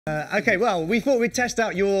Okay, well, we thought we'd test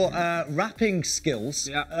out your rapping skills,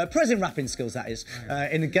 present rapping skills, that is,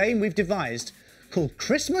 in a game we've devised called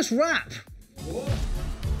Christmas Rap.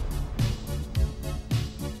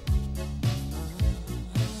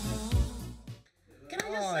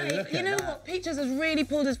 You know what? Peaches has really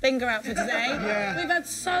pulled his finger out for today. We've had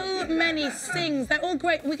so many stings. They're all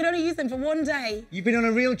great. We can only use them for one day. You've been on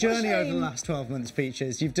a real journey over the last 12 months,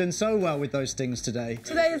 Peaches. You've done so well with those stings today.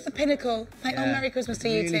 Today is the pinnacle. Like, oh, Merry Christmas to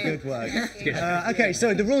you too. Really good work. Okay,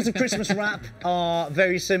 so the rules of Christmas Rap are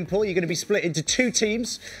very simple. You're going to be split into two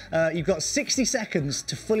teams. You've got 60 seconds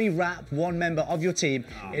to fully rap one member of your team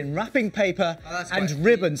in wrapping paper and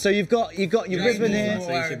ribbon. So you've got your ribbon here.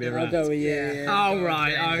 I'll go with Oh,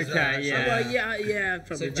 right, okay, yeah.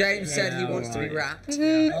 So James said he wants to be wrapped.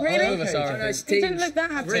 Really? It didn't look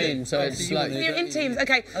that happy. Team, so it's like... You're in teams,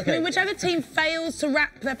 okay. I mean, whichever team fails to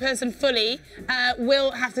wrap their person fully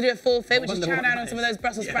will have to do a forfeit, which is chow down on some of those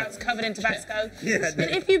Brussels sprouts covered in Tabasco.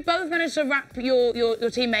 And if you both manage to wrap your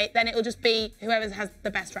teammate, then it'll just be whoever has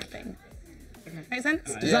the best wrapping. Make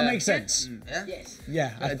sense? Does that make sense? Yes.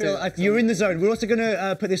 Yeah, I feel like you're in the zone. We're also going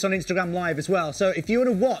to put this on Instagram Live as well. So if you want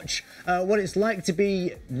to watch what it's like to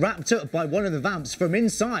be wrapped up by one of the Vamps from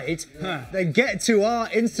inside, then get to our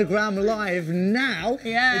Instagram Live now.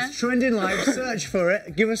 Yeah. It's trending live. Search for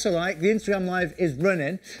it. Give us a like. The Instagram Live is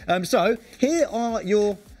running. So here are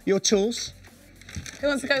your tools. Who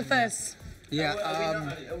wants to go first?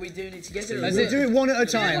 Are we doing it together? We'll do it one at a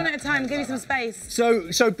time. One at a time. Give me some space.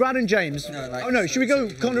 So Brad and James. Should we go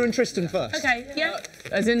Connor and Tristan first? Okay. Yeah.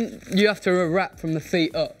 As in, you have to wrap from the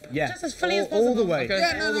feet up. Yeah. Just as fully as possible. All the way. Okay.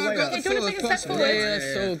 Yeah, no, I got Okay, do you want to take a step forward? Yeah,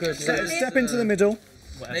 it's all good. Step into the middle.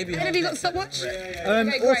 Maybe. Have you got a stopwatch?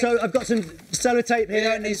 Also, I've got some sellotape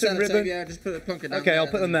here and some ribbon. Yeah, just put the plunker down. Okay, I'll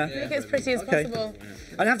put them there. Make it as pretty as possible.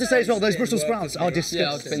 And I have to say as well, those Brussels sprouts are disgusting.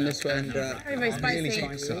 Yeah, I'll spin this way. Very, very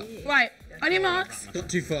spicy. Right, on your marks. Not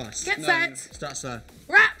too fast. Get set. Start slow.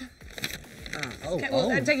 Rap! Okay,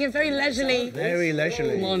 well, I'm taking it very leisurely. Very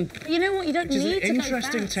leisurely. Come on. You know what? You don't need to go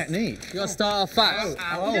Interesting fast. technique. You got to start off fast. You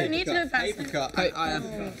don't need to go fast.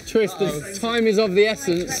 Tris, the time is of the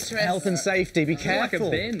essence. Health and safety, be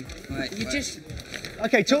careful. You just...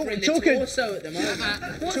 Okay, talk at the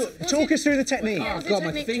us through the technique. Oh, God,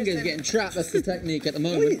 my finger's getting trapped. That's the technique at the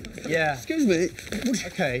moment. Yeah. Excuse me.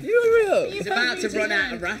 Okay. He's about to run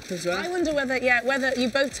out of rap as well. I wonder whether you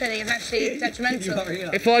both turning is actually detrimental.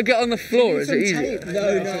 If I get on the floor, is it easy?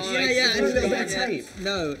 No. Yeah, a little bit of tape.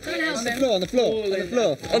 No. On the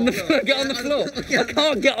floor. Get on the floor. I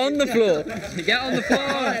can't get on the floor. Get on the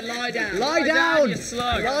floor. Lie down. Lie down. You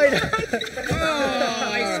slug. Lie down.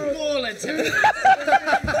 Oh, he's fallen to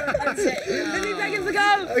 50 seconds to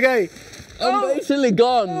go. Okay. I'm basically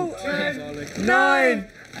gone. 9,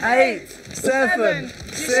 8, 7,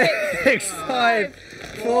 6, 5,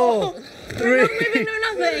 4, 3. No moving, no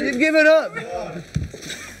nothing. You've given up.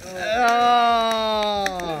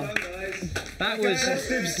 Oh. That was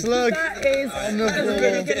slug. That is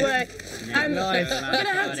really good work. Nice.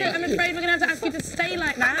 I'm afraid we're going to have to ask you to stay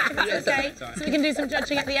like that, if that's okay, so we can do some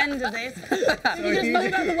judging at the end of this. Can you just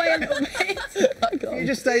move out the way a little bit? You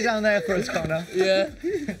just stay down there for us, Connor. Yeah.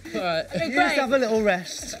 All right. You just have a little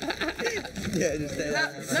rest.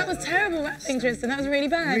 That was terrible rapping, Tristan. That was really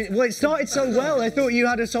bad. Well, it started so well. I thought you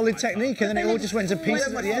had a solid technique, and then it all just went to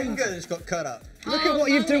pieces at the end. Finger's got cut up. Look at what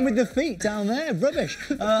you've done with the feet down there. Rubbish.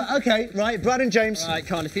 Okay, right, Brad and James. right,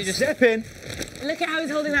 Con, if you just Step in. Look at how he's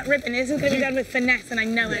holding that ribbon. This is going to be done with finesse, and I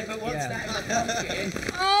know it.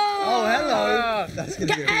 Oh, hello.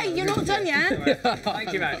 Hey, you're not done yet.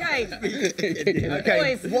 thank you, mate. Okay. Okay,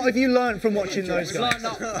 Boys. what have you learned from watching those guys?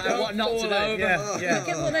 What not to do. Yeah.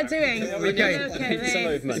 Guess what they're doing?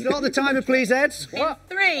 Okay. Start the timer, please, Ed. In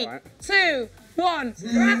 3, 2, 1.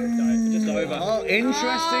 Just over. Oh,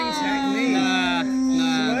 interesting technique.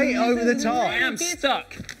 Straight over the top. I am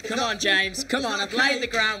stuck. Come on, James. Come on, I've laid the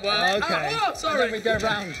groundwork. Okay. Oh, sorry. We go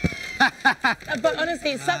round. But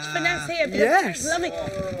honestly, it's such finesse here. Yes. It's lovely.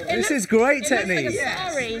 This is great technique.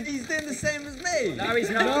 Sorry. He's doing the same as me. No, he's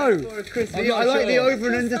not. No. I like the over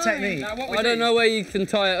and under technique. No, what we're I don't doing- know where you can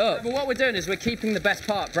tie it up. But what we're doing is we're keeping the best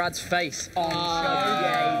part, Brad's face, on show.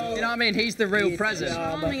 You know what I mean? He's the real present.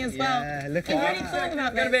 Charming as well. Yeah, look You've at already that. thought about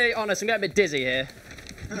I'm going this. to be honest, I'm getting a bit dizzy here.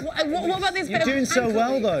 What about this You're bit of doing so ankle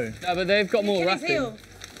well, beat? though. No, but they've got more Achilles rapping. heel.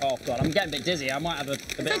 Oh, God, I'm getting a bit dizzy. I might have a bit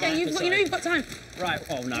It's okay, you know you've got time. Right,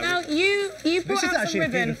 oh, no. Now, you brought is out actually some a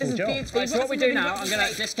ribbon. beautiful This is job. beautiful. Right, so what we do now, I'm going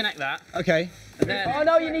to disconnect that. Okay. And then... Oh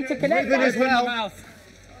no, you need to connect Ribbon as well. Mouth.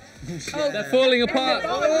 They're falling apart.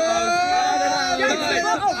 I'm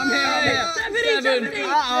here. 7,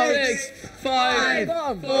 6,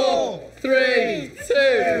 5, 4, 3,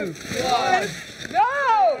 2, 1.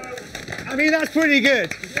 No! I mean, that's pretty good.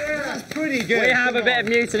 That's pretty good. We have a bit of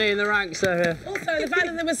mutiny in the ranks, so Also, the fact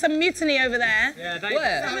that there was some mutiny over there. yeah,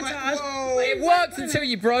 Where? Sabotage. It worked until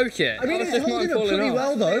you broke it. I mean, it's just holding mine up pretty falling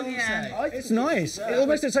well, though. Yeah. It's nice. It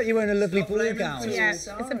almost looks like you're wearing a lovely ball gown. Yeah, it's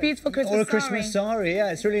a beautiful Christmas Or a Christmas sari,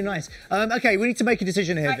 yeah, it's really nice. Okay, we need to make a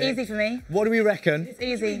decision here. Vic. Easy for me. What do we reckon? It's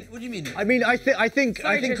easy. What do you mean? I mean, I think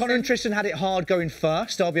Sorry, Connor and Tristan had it hard going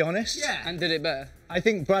first. I'll be honest. Yeah. and did it better. I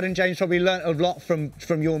think Brad and James probably learnt a lot from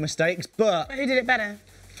your mistakes, but But who did it better?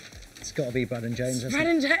 it's got to be Brad and James. hasn't Brad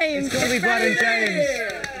it? and James. It's got to be Brad and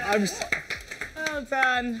James. Well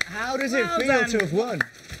done. How does it Well feel done. to have won?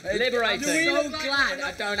 Liberating. So glad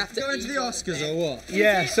I don't have to Going to the Oscars or what?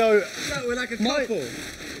 Yeah. So No, we're like a couple.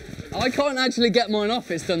 I can't actually get mine off.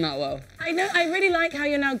 It's done that well. I know. I really like how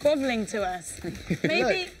you're now grovelling to us.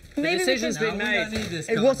 Maybe we decision's can- been We made. don't need this.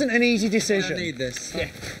 it guys. wasn't an easy We don't decision. need this.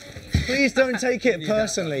 Please don't take it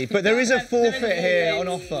personally, but there is a forfeit here on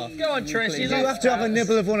offer. Go on, Trish. You do have to have a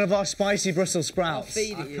nibble of one of our spicy Brussels sprouts.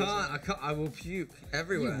 I can't. I will puke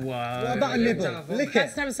everywhere. What about a nibble? Lick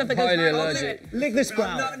That's it. the type of stuff that goes Highly viral. allergic. Lick the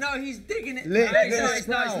sprout. No, he's digging it. Lick No, the it's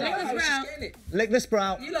not. sprout. Lick the sprout. Lick the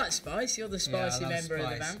sprout. You like spice? You're the spicy member of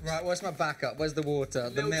the Vamps. Right, where's my backup? Where's the water?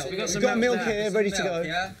 The milk. We've got milk here, ready to go.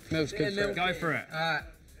 Yeah? Milk's good for it. Go for it. Alright.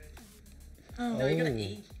 No, you're gonna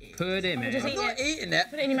eat. Put it in, Just man. eat I'm it. not eating it.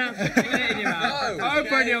 Put it in your mouth. Put it in your mouth. No.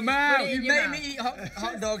 Open your mouth. You made me eat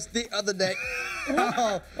hot dogs the other day.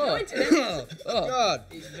 Oh, God.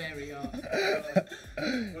 It's very hard.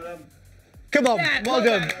 come on, Yeah, well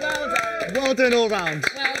done. Well done. Well done all round.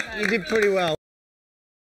 Well done. You did pretty well.